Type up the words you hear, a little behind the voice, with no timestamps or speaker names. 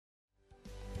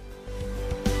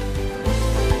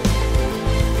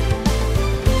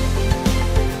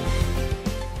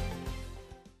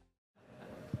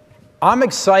I'm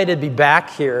excited to be back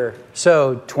here.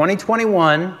 So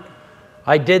 2021,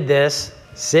 I did this,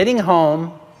 sitting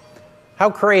home. How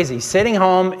crazy, sitting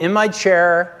home in my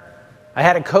chair. I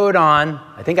had a coat on,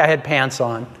 I think I had pants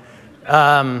on.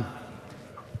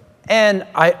 And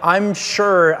I'm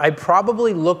sure I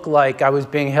probably looked like I was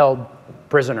being held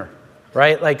prisoner,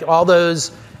 right? Like all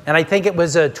those, and I think it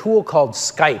was a tool called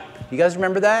Skype. You guys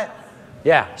remember that?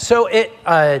 Yeah, so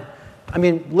I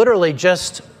mean, literally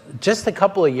just a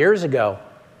couple of years ago,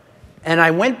 and I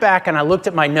went back and I looked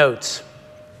at my notes.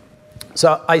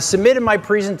 So I submitted my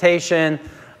presentation,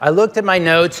 I looked at my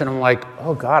notes, and I'm like,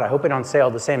 oh God, I hope I don't say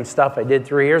all the same stuff I did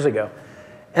 3 years ago.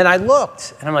 And I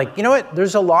looked, and I'm like, you know what?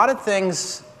 There's a lot of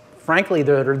things, frankly,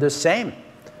 that are the same.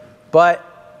 But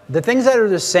the things that are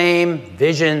the same,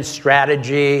 vision,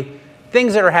 strategy,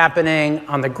 things that are happening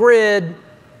on the grid,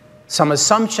 some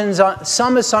assumptions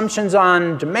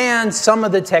on demand, some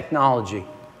of the technology,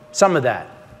 some of that.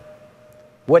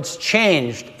 What's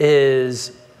changed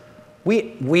is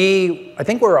I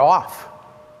think we're off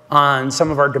on some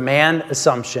of our demand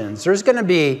assumptions. There's going to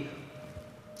be,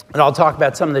 and I'll talk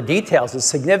about some of the details, a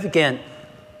significant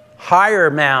higher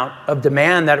amount of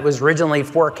demand that was originally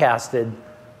forecasted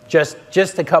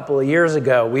just a couple of years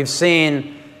ago. We've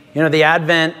seen, you know, the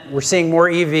advent, we're seeing more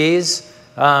EVs.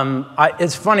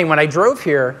 It's funny, when I drove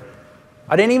here,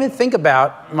 I didn't even think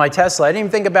about my Tesla. I didn't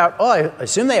even think about, oh, I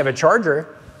assume they have a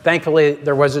charger. Thankfully,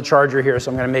 there was a charger here,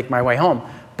 so I'm going to make my way home.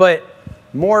 But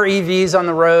more EVs on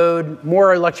the road,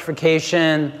 more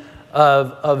electrification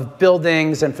of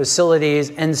buildings and facilities,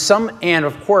 and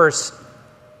of course,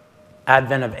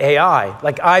 advent of AI.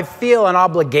 Like, I feel an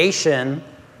obligation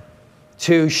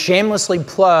to shamelessly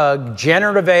plug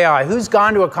generative AI. Who's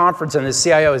gone to a conference and the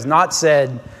CIO has not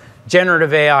said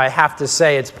generative AI? I have to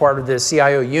say it's part of the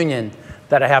CIO union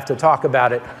that I have to talk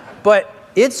about it. But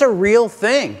it's a real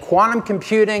thing. Quantum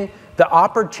computing, the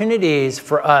opportunities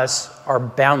for us are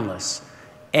boundless.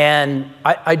 And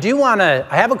I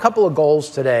have a couple of goals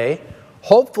today.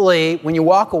 Hopefully, when you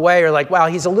walk away, you're like, wow,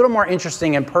 he's a little more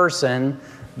interesting in person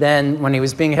than when he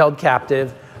was being held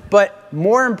captive. But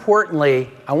more importantly,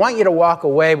 I want you to walk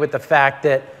away with the fact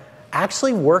that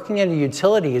actually working in a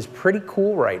utility is pretty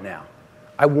cool right now.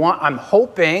 I'm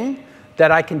hoping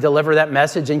that I can deliver that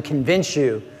message and convince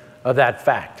you of that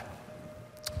fact.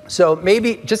 So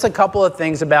maybe just a couple of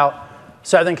things about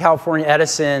Southern California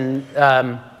Edison.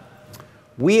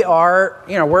 We're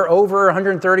over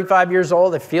 135 years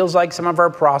old. It feels like some of our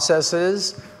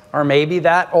processes are maybe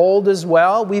that old as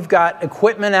well. We've got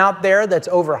equipment out there that's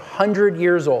over 100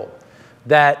 years old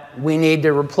that we need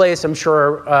to replace. I'm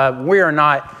sure we are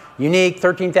not unique.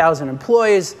 13,000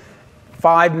 employees,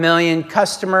 5 million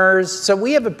customers. So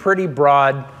we have a pretty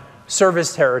broad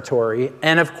service territory.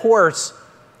 And of course,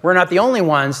 we're not the only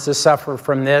ones to suffer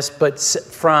from this, but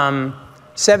from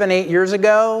 7-8 years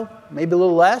ago, maybe a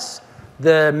little less,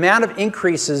 the amount of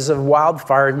increases of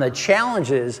wildfire and the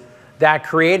challenges that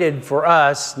created for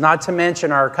us, not to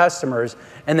mention our customers,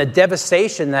 and the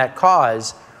devastation that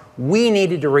caused, we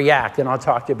needed to react, and I'll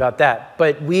talk to you about that.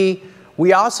 But we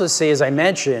also see, as I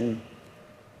mentioned,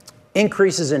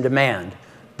 increases in demand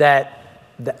that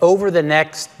over the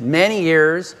next many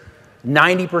years,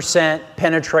 90%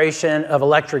 penetration of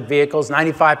electric vehicles,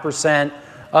 95%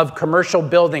 of commercial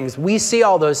buildings. We see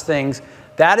all those things.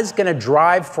 That is going to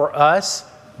drive for us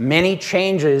many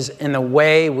changes in the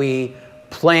way we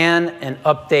plan and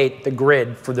update the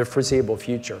grid for the foreseeable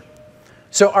future.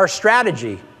 So our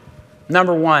strategy,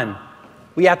 number one,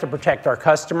 we have to protect our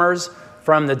customers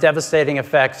from the devastating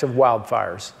effects of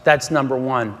wildfires. That's number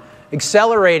one.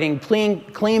 Accelerating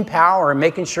clean power and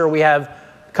making sure we have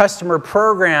customer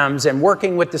programs and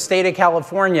working with the state of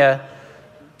California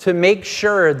to make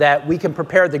sure that we can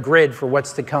prepare the grid for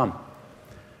what's to come.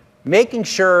 Making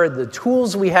sure the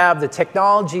tools we have, the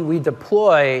technology we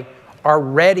deploy are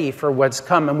ready for what's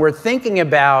coming. We're thinking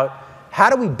about how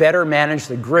do we better manage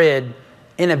the grid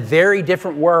in a very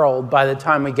different world by the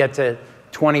time we get to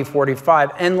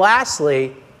 2045. And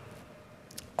lastly,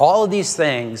 all of these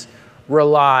things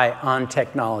rely on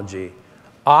technology.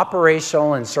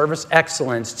 Operational and service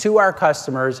excellence to our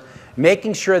customers,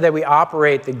 making sure that we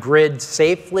operate the grid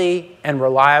safely and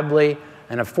reliably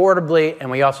and affordably, and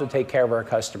we also take care of our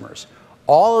customers.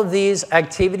 All of these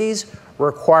activities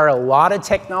require a lot of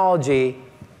technology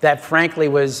that frankly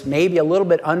was maybe a little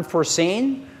bit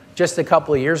unforeseen just a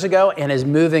couple of years ago and is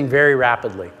moving very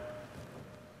rapidly.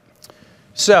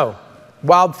 So,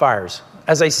 wildfires.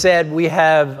 As I said, we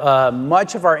have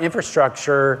much of our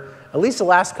infrastructure, at least the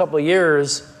last couple of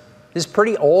years, is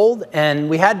pretty old, and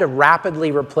we had to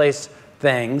rapidly replace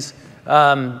things.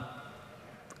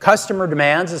 Customer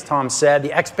demands, as Tom said,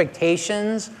 the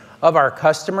expectations of our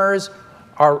customers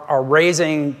are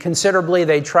raising considerably.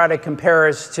 They try to compare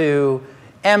us to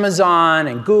Amazon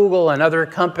and Google and other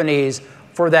companies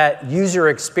for that user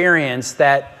experience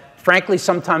that, frankly,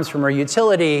 sometimes from our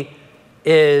utility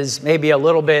is maybe a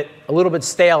little bit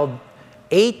stale.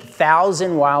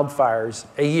 8,000 wildfires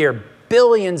a year,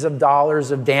 billions of dollars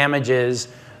of damages,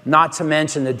 not to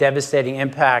mention the devastating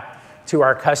impact to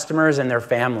our customers and their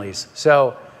families.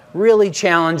 So really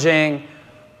challenging.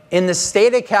 In the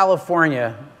state of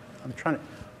California, I'm trying to,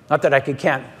 not that I could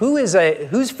count,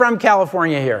 who's from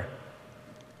California here?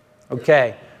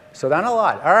 Okay, so not a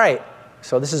lot. All right,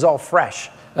 so this is all fresh.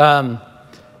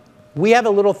 We have a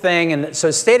little thing, and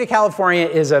so state of California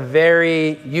is a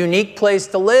very unique place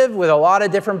to live with a lot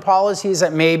of different policies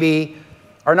that maybe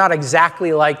are not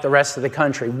exactly like the rest of the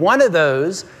country. One of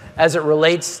those, as it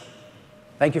relates,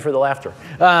 thank you for the laughter.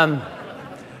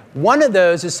 One of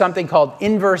those is something called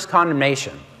inverse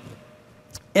condemnation.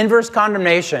 Inverse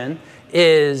condemnation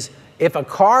is if a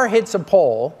car hits a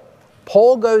pole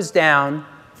goes down,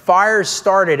 fire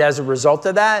started as a result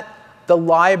of that, the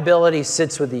liability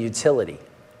sits with the utility.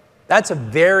 That's a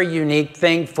very unique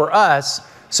thing for us.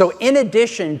 So in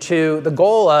addition to the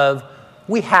goal of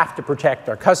we have to protect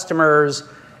our customers,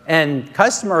 and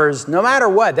customers, no matter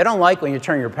what, they don't like when you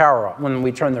turn your power off, when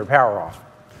we turn their power off,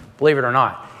 believe it or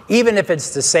not, even if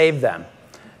it's to save them.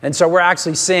 And so we're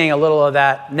actually seeing a little of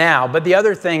that now. But the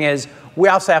other thing is we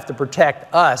also have to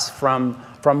protect us from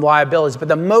liabilities. But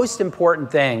the most important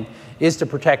thing is to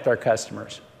protect our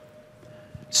customers.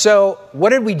 So what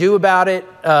did we do about it?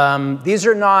 These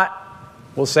are not,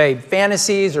 we'll say,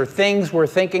 fantasies or things we're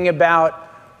thinking about.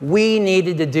 We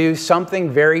needed to do something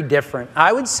very different.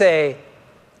 I would say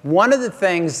one of the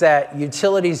things that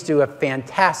utilities do a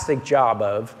fantastic job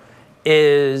of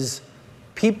is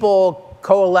people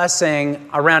coalescing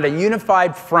around a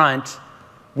unified front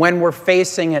when we're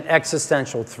facing an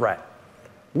existential threat.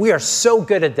 We are so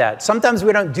good at that. Sometimes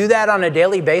we don't do that on a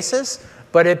daily basis,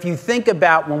 but if you think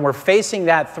about when we're facing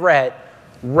that threat,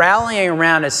 rallying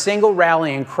around a single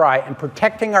rallying cry and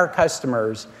protecting our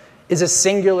customers is a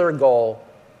singular goal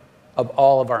of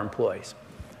all of our employees.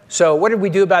 So what did we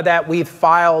do about that? We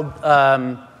filed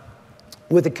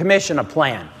with the commission a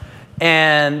plan.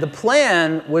 And the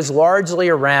plan was largely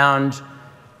around,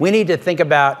 we need to think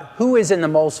about who is in the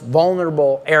most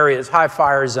vulnerable areas, high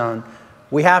fire zone.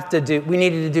 We needed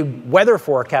to do weather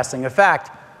forecasting. In fact,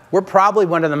 we're probably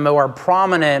one of the more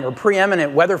prominent or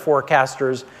preeminent weather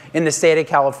forecasters in the state of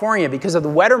California because of the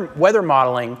weather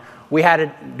modeling we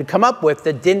had to come up with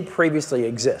that didn't previously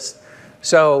exist.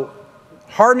 So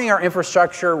hardening our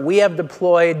infrastructure, we have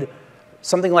deployed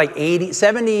something like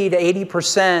 70 to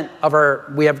 80%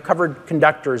 of we have covered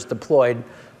conductors deployed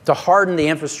to harden the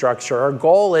infrastructure. Our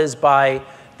goal is by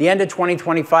the end of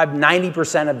 2025,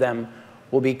 90% of them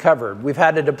will be covered. We've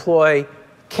had to deploy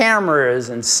cameras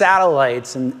and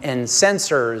satellites and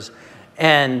sensors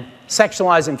and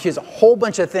sectionalize and fuse, a whole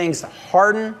bunch of things to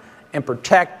harden and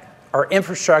protect our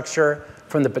infrastructure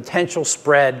from the potential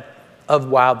spread of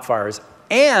wildfires.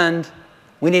 And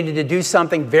we needed to do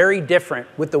something very different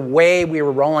with the way we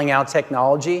were rolling out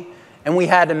technology, and we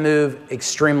had to move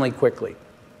extremely quickly.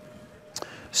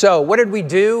 So what did we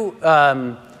do?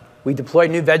 We deployed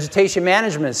new vegetation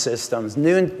management systems,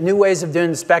 new ways of doing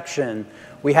inspection.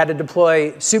 We had to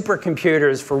deploy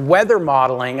supercomputers for weather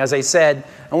modeling, as I said,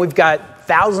 and we've got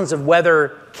thousands of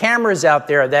weather cameras out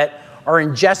there that are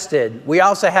ingested. We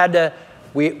also had to,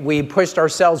 we pushed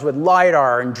ourselves with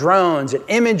LiDAR and drones and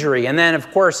imagery, and then, of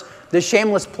course, the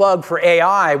shameless plug for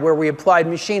AI, where we applied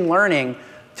machine learning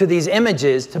to these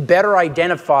images to better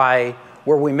identify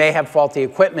where we may have faulty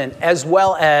equipment, as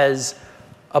well as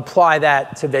apply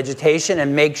that to vegetation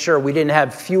and make sure we didn't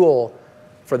have fuel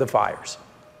for the fires.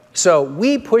 So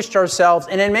we pushed ourselves,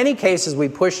 and in many cases we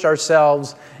pushed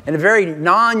ourselves in a very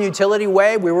non-utility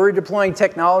way. We were deploying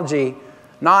technology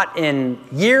not in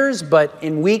years, but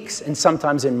in weeks and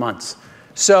sometimes in months.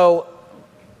 So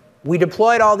we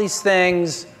deployed all these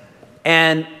things,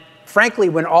 and frankly,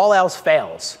 when all else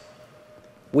fails,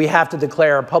 we have to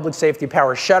declare a public safety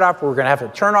power shutoff. We're going to have to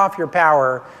turn off your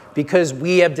power because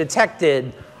we have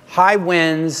detected high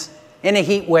winds in a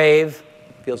heat wave,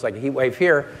 feels like a heat wave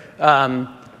here,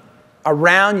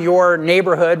 around your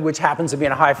neighborhood, which happens to be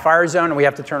in a high fire zone, and we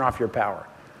have to turn off your power.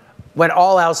 When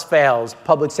all else fails,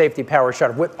 public safety power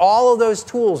shutoff. With all of those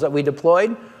tools that we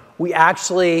deployed, we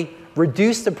actually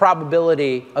reduced the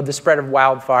probability of the spread of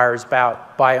wildfires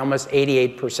by almost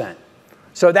 88%.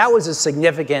 So that was a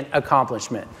significant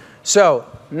accomplishment. So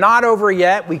not over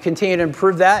yet. We continue to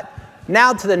improve that.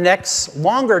 Now to the next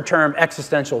longer-term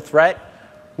existential threat,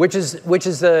 which is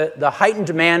the heightened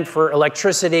demand for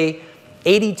electricity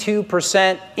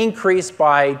 82% increase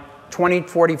by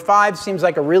 2045 seems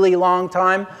like a really long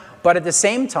time, but at the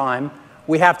same time,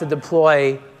 we have to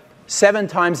deploy 7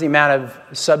 times the amount of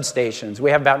substations.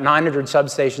 We have about 900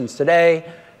 substations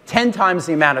today, 10 times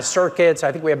the amount of circuits.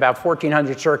 I think we have about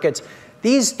 1,400 circuits.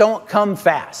 These don't come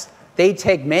fast. They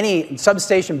take many,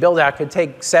 substation build-out could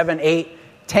take 7, 8,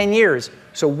 10 years.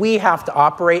 So we have to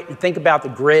operate and think about the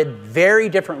grid very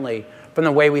differently from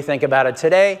the way we think about it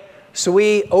today. So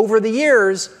over the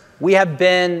years,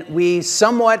 we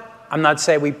somewhat, I'm not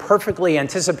saying we perfectly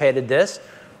anticipated this.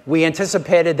 We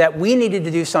anticipated that we needed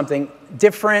to do something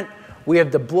different. We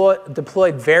have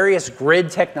deployed various grid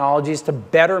technologies to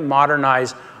better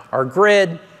modernize our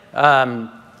grid. I'm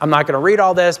not going to read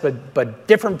all this, but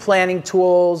different planning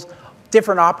tools,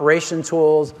 different operation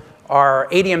tools, our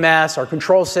ADMS, our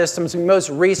control systems. We most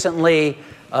recently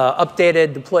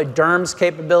deployed DERMS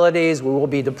capabilities. We will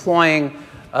be deploying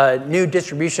a new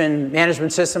distribution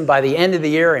management system by the end of the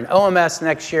year and OMS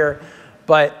next year,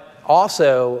 but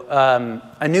also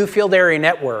a new field area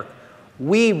network.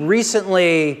 We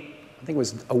recently, I think it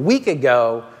was a week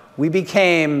ago, we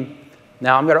became,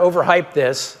 now I'm going to overhype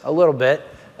this a little bit,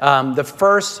 the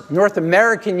first North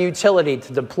American utility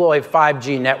to deploy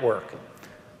 5G network.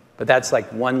 But that's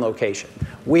like one location.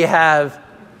 We have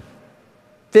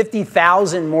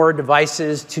 50,000 more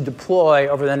devices to deploy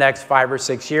over the next 5 or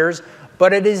 6 years,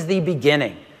 but it is the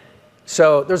beginning.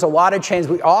 So there's a lot of change.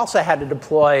 We also had to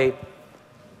deploy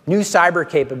new cyber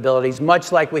capabilities,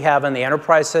 much like we have in the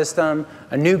enterprise system,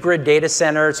 a new grid data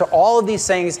center. So all of these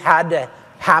things had to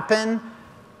happen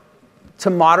to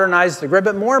modernize the grid,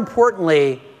 but more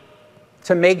importantly,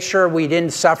 to make sure we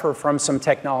didn't suffer from some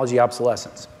technology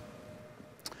obsolescence.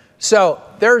 So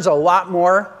there's a lot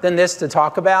more than this to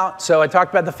talk about. So I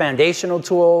talked about the foundational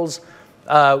tools.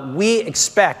 We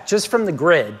expect, just from the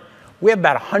grid, we have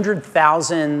about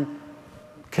 100,000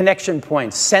 connection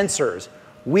points, sensors.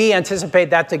 We anticipate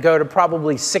that to go to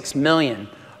probably 6 million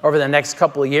over the next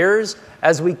couple of years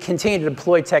as we continue to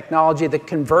deploy technology, the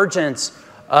convergence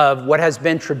of what has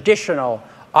been traditional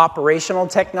operational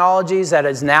technologies that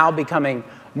is now becoming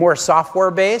more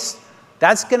software-based.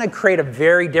 That's going to create a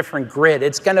very different grid.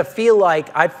 It's going to feel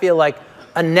like, I feel like,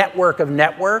 a network of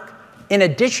network. In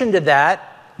addition to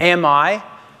that, AMI,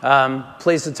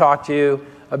 pleased to talk to you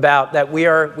about that. We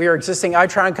are existing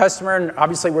Itron customer, and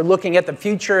obviously we're looking at the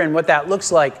future and what that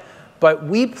looks like. But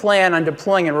we plan on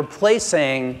deploying and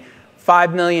replacing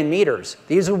 5 million meters.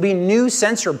 These will be new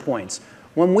sensor points.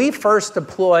 When we first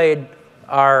deployed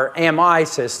our AMI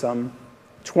system,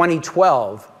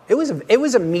 2012, it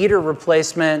was a meter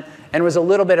replacement and was a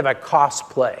little bit of a cost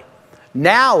play.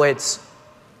 Now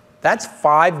that's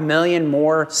 5 million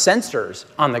more sensors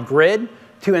on the grid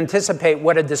to anticipate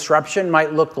what a disruption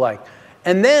might look like.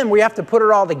 And then we have to put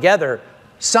it all together.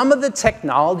 Some of the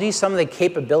technology, some of the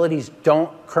capabilities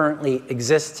don't currently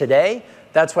exist today.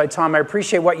 That's why, Tom, I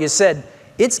appreciate what you said.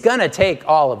 It's going to take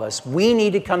all of us. We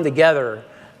need to come together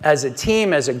as a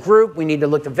team, as a group. We need to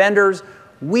look to vendors.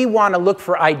 We want to look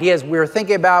for ideas. We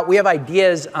have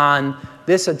ideas on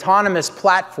this autonomous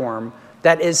platform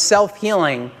that is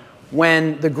self-healing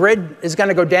when the grid is going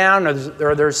to go down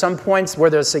or there's some points where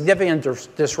there's significant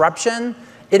disruption.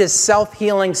 It is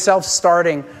self-healing,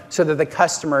 self-starting so that the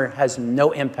customer has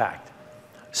no impact.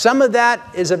 Some of that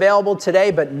is available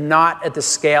today, but not at the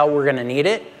scale we're going to need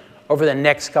it over the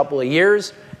next couple of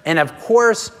years. And of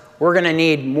course, we're going to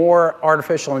need more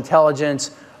artificial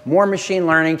intelligence, more machine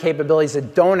learning capabilities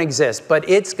that don't exist. But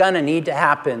it's going to need to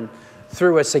happen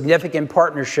through a significant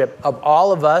partnership of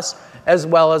all of us, as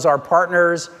well as our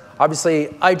partners, obviously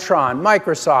Itron,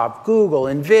 Microsoft, Google,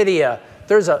 NVIDIA.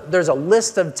 There's a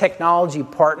list of technology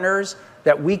partners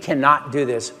that we cannot do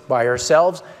this by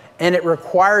ourselves, and it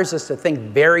requires us to think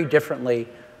very differently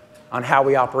on how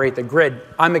we operate the grid.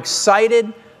 I'm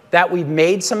excited that we've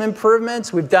made some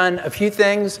improvements. We've done a few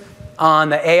things on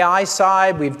the AI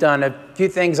side. We've done a few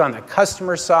things on the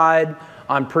customer side,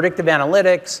 on predictive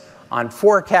analytics, on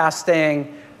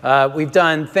forecasting. We've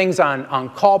done things on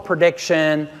call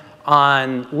prediction,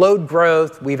 on load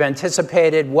growth. We've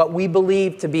anticipated what we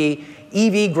believe to be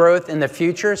EV growth in the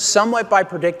future, somewhat by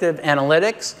predictive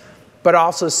analytics, but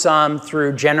also some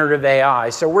through generative AI.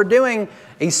 So we're doing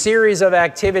a series of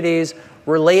activities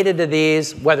related to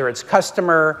these, whether it's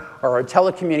customer or our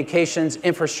telecommunications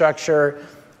infrastructure.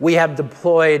 We have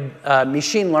deployed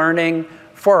machine learning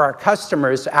for our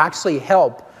customers to actually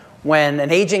help when an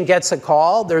agent gets a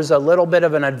call. There's a little bit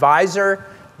of an advisor.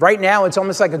 Right now, it's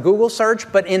almost like a Google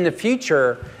search, but in the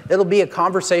future, it'll be a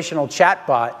conversational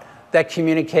chatbot that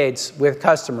communicates with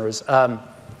customers.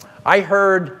 I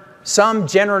heard some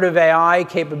generative AI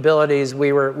capabilities.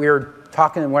 We were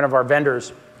talking to one of our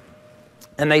vendors,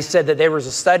 and they said that there was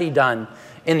a study done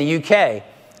in the UK,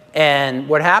 and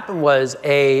what happened was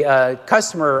a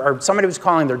customer, or somebody was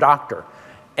calling their doctor,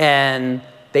 and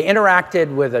they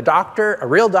interacted with a doctor, a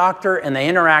real doctor, and they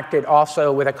interacted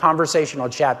also with a conversational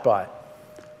chatbot.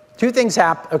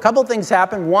 A couple things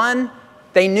happened. One,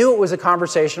 they knew it was a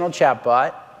conversational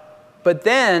chatbot, but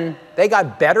then they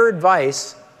got better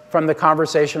advice from the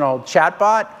conversational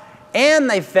chatbot, and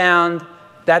they found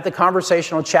that the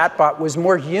conversational chatbot was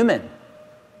more human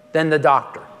than the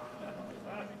doctor.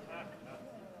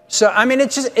 So, I mean,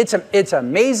 it's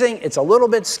amazing. It's a little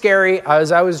bit scary.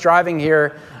 As I was driving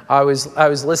here, I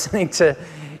was listening to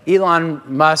Elon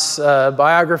Musk's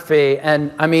biography,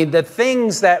 and I mean, the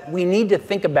things that we need to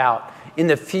think about in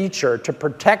the future to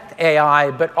protect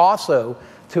AI, but also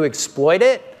to exploit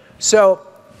it. So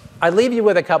I leave you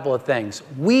with a couple of things.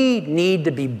 We need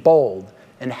to be bold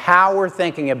in how we're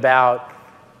thinking about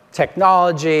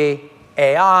technology,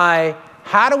 AI.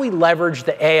 How do we leverage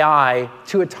the AI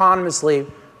to autonomously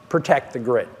protect the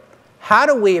grid? How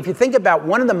do we, if you think about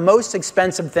one of the most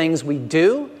expensive things we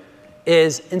do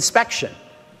is inspection.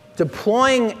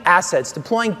 Deploying assets,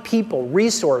 deploying people,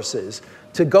 resources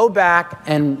to go back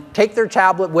and take their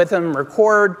tablet with them,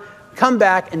 record, come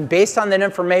back, and based on that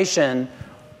information,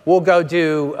 we'll go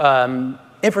do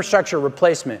infrastructure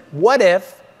replacement. What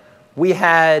if we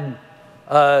had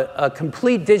a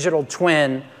complete digital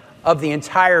twin of the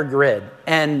entire grid,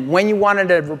 and when you wanted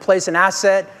to replace an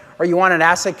asset or you want an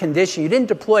asset condition, you didn't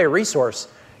deploy a resource.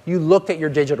 You looked at your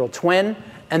digital twin,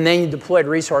 and then you deployed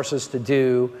resources to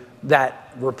do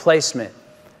that replacement.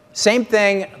 Same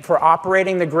thing for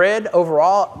operating the grid.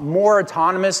 Overall, more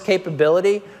autonomous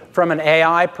capability from an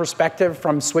AI perspective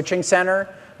from switching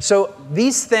center. So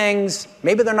these things,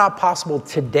 maybe they're not possible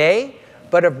today,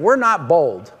 but if we're not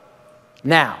bold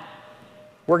now,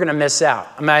 we're going to miss out.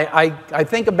 I mean, I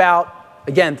think about,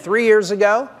 again, 3 years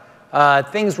ago,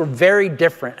 things were very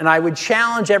different. And I would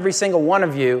challenge every single one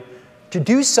of you to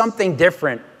do something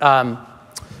different.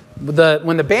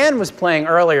 When the band was playing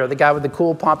earlier, the guy with the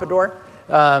cool pompadour,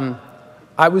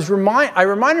 I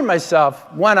reminded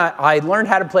myself, when I learned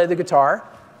how to play the guitar.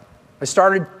 I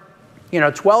started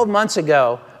 12 months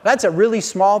ago. That's a really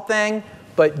small thing,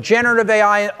 but generative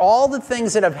AI, all the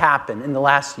things that have happened in the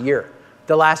last year,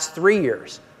 the last 3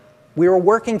 years. We were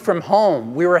working from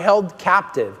home. We were held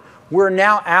captive. We're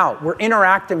now out. We're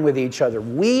interacting with each other.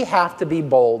 We have to be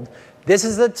bold. This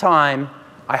is the time.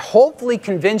 I hopefully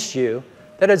convinced you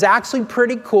that it's actually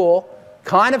pretty cool,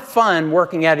 kind of fun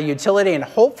working at a utility, and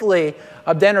hopefully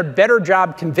I've done a better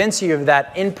job convincing you of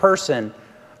that in person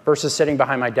versus sitting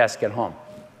behind my desk at home.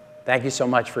 Thank you so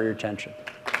much for your attention.